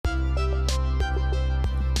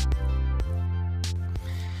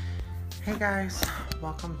Hey guys,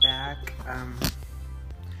 welcome back.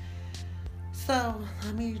 So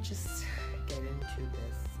let me just get into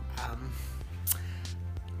this.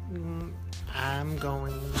 I'm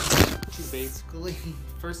going to basically,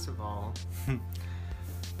 first of all,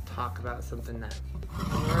 talk about something that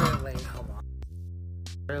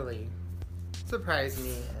really surprised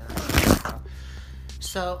me.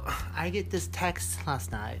 So I get this text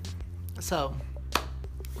last night. So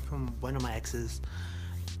from one of my exes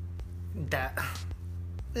that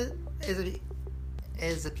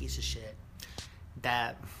is a piece of shit.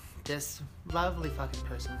 That this lovely fucking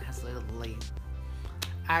person has literally,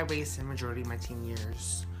 I wasted the majority of my teen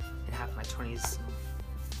years and half my 20s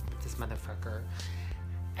with this motherfucker.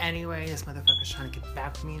 Anyway, this motherfucker's trying to get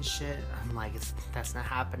back with me and shit. I'm like, that's not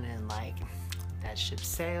happening. Like, that ship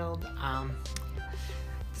sailed.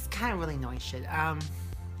 It's kind of really annoying shit. What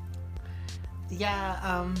was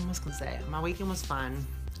I gonna say? My weekend was fun.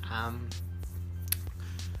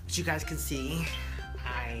 As you guys can see,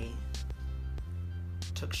 I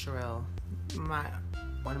took Sherelle,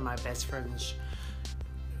 one of my best friends.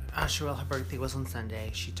 Sherelle, her birthday was on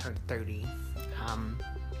Sunday. She turned 30.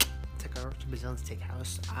 Took her to Brazilian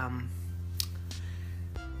Steakhouse.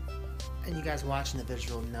 And you guys watching the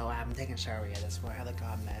visual know I haven't taken a shower yet. That's why I look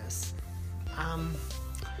all mess.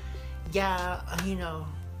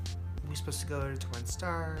 We were supposed to go to Twin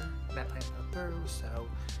Star. That plan fell through, so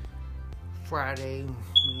Friday,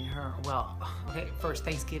 me and her, first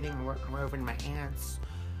Thanksgiving, we're over to my aunt's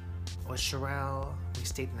with Sherelle. We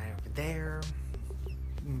stayed the night over there.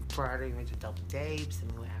 Friday, we went to Double Dabes,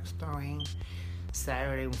 and we went axe throwing.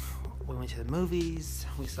 Saturday, we went to the movies.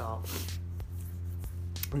 We saw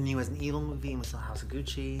the new Resident Evil movie, and we saw House of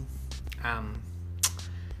Gucci.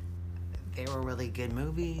 They were really good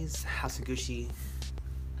movies. House of Gucci,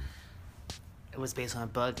 it was based on a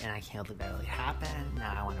book, and I can't believe that really happened.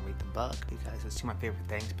 Now I want to read the book because it's two of my favorite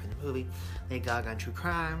things to put in the movie. Lady Gaga and True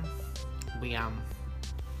Crime. We went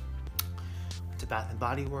to Bath and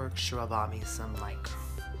Body Works. Sherelle bought me some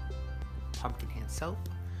pumpkin hand soap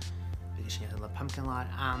because she knows I love pumpkin a lot.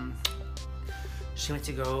 She went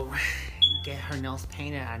to go get her nails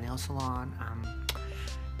painted at a nail salon.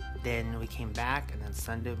 Then we came back, and then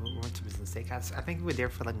Sunday we went to Brazilian Steakhouse. I think we were there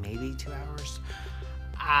for maybe 2 hours.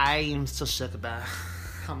 I am still shook about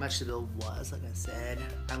how much the bill was. Like I said,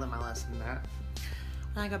 I learned my lesson that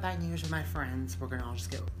when I go back New Year's with my friends, we're gonna all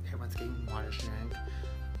just everyone's getting water to drink.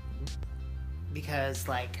 Because,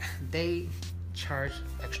 they charge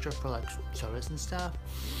extra for, sodas and stuff.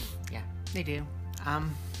 Yeah, they do.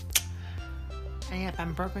 And yeah,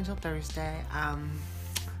 I'm broke until Thursday.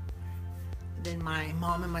 Then my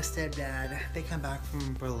mom and my stepdad, they come back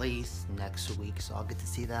from release next week, so I'll get to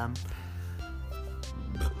see them.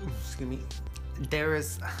 Excuse me.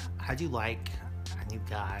 I do like a new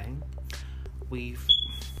guy. We've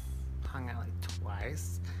hung out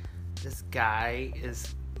twice. This guy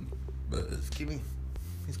is,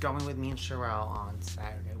 he's going with me and Sherelle on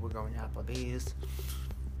Saturday. We're going to Applebee's.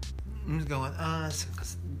 I'm going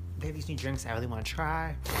because they have these new drinks I really want to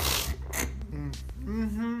try.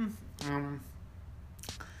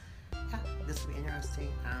 This will be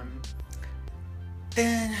interesting.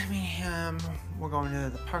 Then we're going to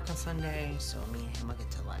the park on Sunday, so me and him will get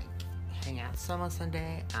to hang out some on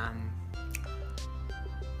Sunday.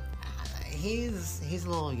 He's a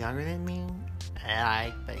little younger than me,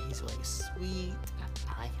 but he's really sweet.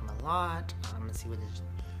 I like him a lot. I'm gonna see where this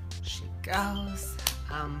shit goes.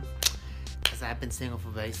 Because I've been single for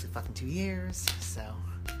basically fucking 2 years, so.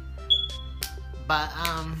 But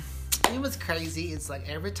what's crazy is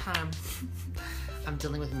every time I'm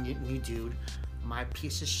dealing with a new dude, my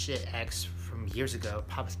piece of shit ex from years ago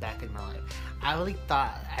pops back in my life. I really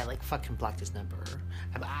thought I fucking blocked his number.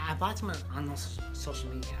 I blocked him on social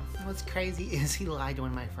media. What's crazy is he lied to one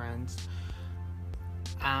of my friends.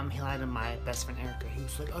 He lied to my best friend Erica. He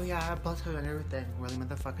was like, "Oh yeah, I blocked her and everything." Really,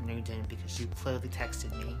 motherfucker, no you didn't, because you clearly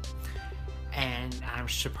texted me. And I'm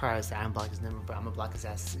surprised that I unblocked his number, but I'm gonna block his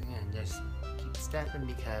ass and just keep stepping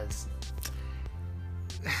because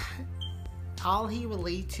all he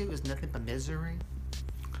related to is nothing but misery,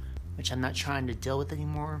 which I'm not trying to deal with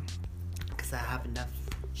anymore because I have enough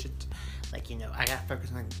shit. I gotta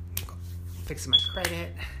focus on fixing my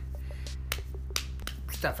credit,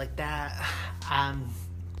 stuff like that.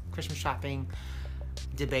 Christmas shopping,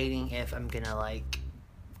 debating if I'm gonna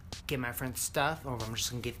get my friends stuff or if I'm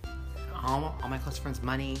just gonna give all my close friends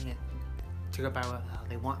money to go buy what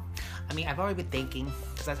they want. I've already been thinking,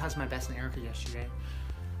 because I talked to my best friend Erica yesterday.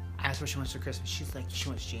 I asked her what she wants for Christmas. She's like, she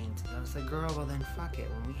wants jeans. And I was like, girl, well then fuck it.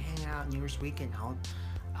 When we hang out New Year's weekend, I'll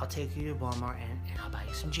take you to Walmart and I'll buy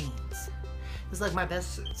you some jeans. It's like my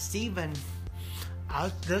best Steven.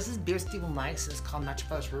 There's this beer Steven likes. It's called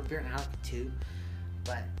Metropolis Root Beer, and I like it too.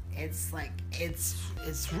 But it's like it's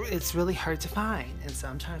really hard to find, and so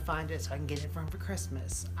I'm trying to find it so I can get it for him for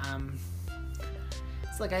Christmas.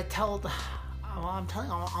 It's like I'm telling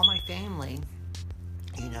all my family,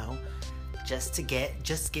 you know, just get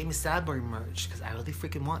me Sadbury merch because I really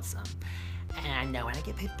freaking want some. And I know when I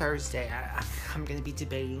get paid Thursday, I'm gonna be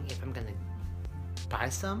debating if I'm gonna buy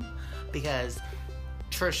some, because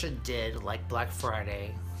Trisha did like Black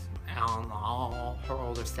Friday on all her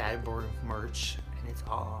older Sadbury merch, and it's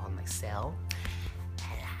all on like sale.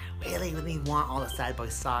 And I really want all the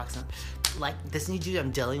Sadbury socks. And, like this new dude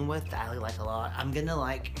I'm dealing with that I really like a lot. I'm gonna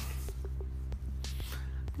like,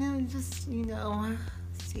 just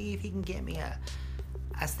see if he can get me a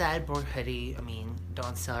Sadbury hoodie. I mean, they're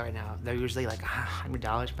on sale right now. They're usually like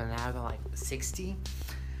 $100, but now they're like $60.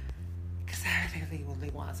 Because I really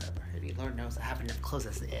want a Sadbury hoodie. Lord knows I have enough clothes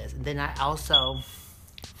as it is. And then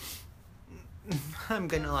I'm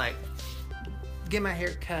gonna like get my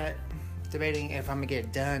hair cut, debating if I'm gonna get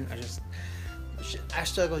it done or just. I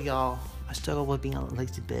struggle, y'all. I struggle with being a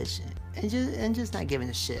lazy bitch and just not giving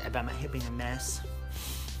a shit about my hair being a mess.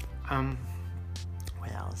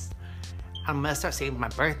 What else? I'm gonna start saving my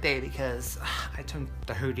birthday because I turned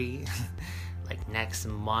 30 like next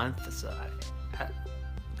month, so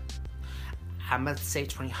I'm gonna save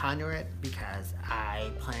 $200 because I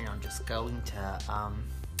plan on just going to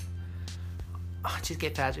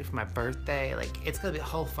Cheesecake Factory for my birthday. Like, it's gonna be a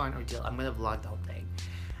whole fun ordeal. I'm gonna vlog the whole thing.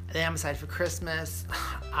 And then I'm excited for Christmas.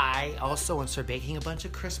 I also want to start baking a bunch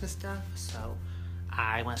of Christmas stuff, so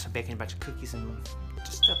I want to start baking a bunch of cookies and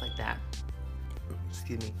just stuff like that.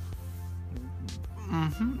 Excuse me.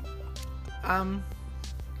 Yeah,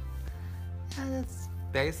 that's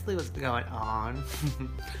basically what's going on.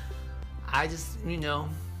 I just,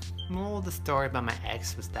 moral of the story about my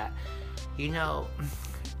ex was that, when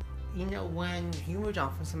you moved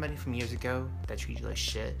on from somebody from years ago that treated you like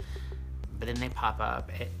shit, but then they pop up.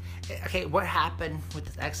 Okay, what happened with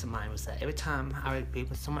this ex of mine was that every time I would be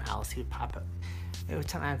with someone else, he would pop up. Every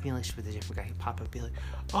time I would be in a relationship with a different guy, he'd pop up and be like,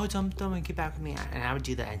 oh, don't get back with me. And I would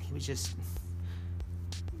do that, and he would just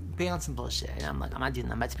be on some bullshit. And I'm like, I'm not doing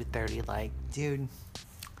that. I'm about to be 30. Like, dude,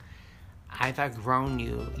 I've outgrown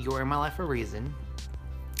you. You were in my life for a reason.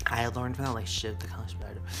 I learned from that relationship the college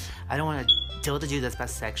better. I don't want to deal with a dude that's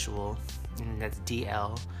bisexual, and that's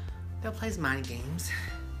DL, that plays mind games,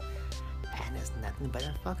 and is nothing but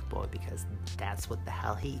a fuckboy, because that's what the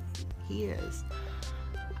hell he is.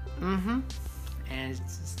 And it's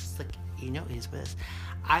just like, it is what it is.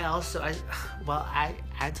 I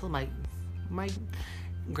told my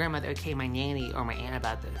grandmother, okay, my nanny or my aunt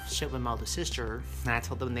about the shit with my older sister, and I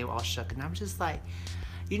told them, they were all shook, and I'm just like,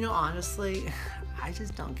 honestly, I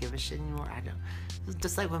just don't give a shit anymore. I don't.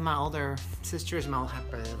 Just like with my older sisters, my older half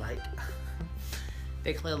brother, like,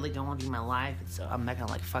 they clearly don't want to be my life, and so I'm not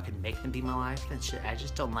gonna like fucking make them be my life and shit. I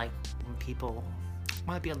just don't like when people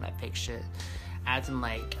want to be on that fake shit. As in,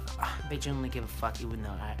 like, they genuinely give a fuck, even though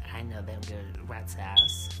I know they don't give a rat's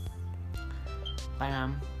ass. But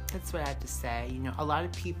that's what I have to say. A lot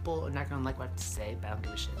of people are not gonna like what I have to say, but I don't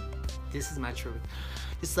give a shit. This is my truth.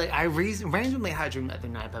 It's like I randomly had a dream the other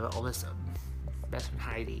night about my oldest best friend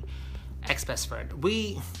Heidi, ex-best friend.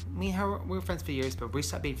 Me and her, we were friends for years, but we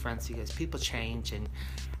stopped being friends because people change. And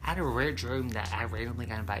I had a weird dream that I randomly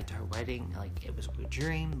got invited to her wedding. Like, it was a weird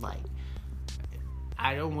dream. Like,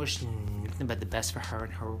 I don't wish nothing but the best for her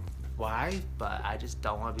and her wife, but I just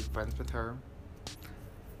don't want to be friends with her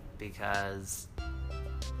because,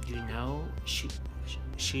 she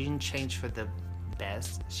didn't change for the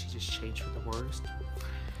best. She just changed for the worst.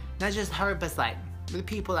 Not just her, but it's like the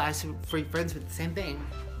people that I used to be friends with, the same thing.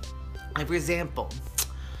 Like, for example,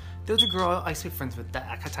 there was a girl I used to be friends with that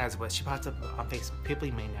I cut ties with. She popped up on Facebook. People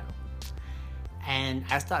you may know. And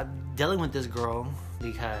I stopped dealing with this girl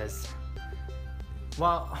because,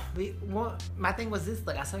 my thing was this,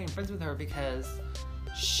 like, I stopped being friends with her because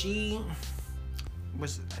she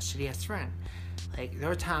was a shitty ass friend. Like, there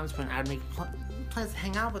were times when I'd make plans to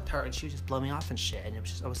hang out with her and she would just blow me off and shit, and it was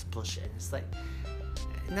just always bullshit. And it's like,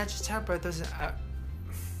 not just her, but there's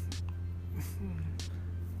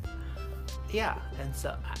yeah, and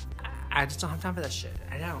so I just don't have time for that shit.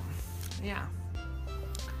 I don't. Yeah.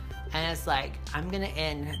 And it's like, I'm gonna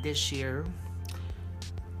end this year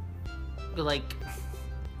like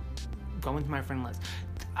going to my friend list.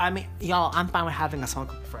 I mean, y'all, I'm fine with having a small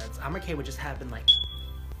group of friends. I'm okay with just having like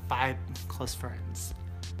 5 close friends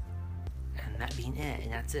and that being it,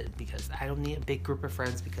 and that's it, because I don't need a big group of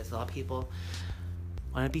friends, because a lot of people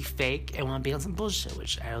want to be fake and want to be on some bullshit,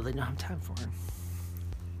 which I really don't have time for.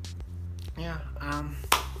 yeah,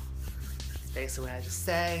 basically what I just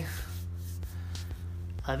say.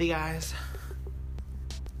 Love you guys.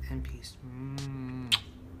 And peace.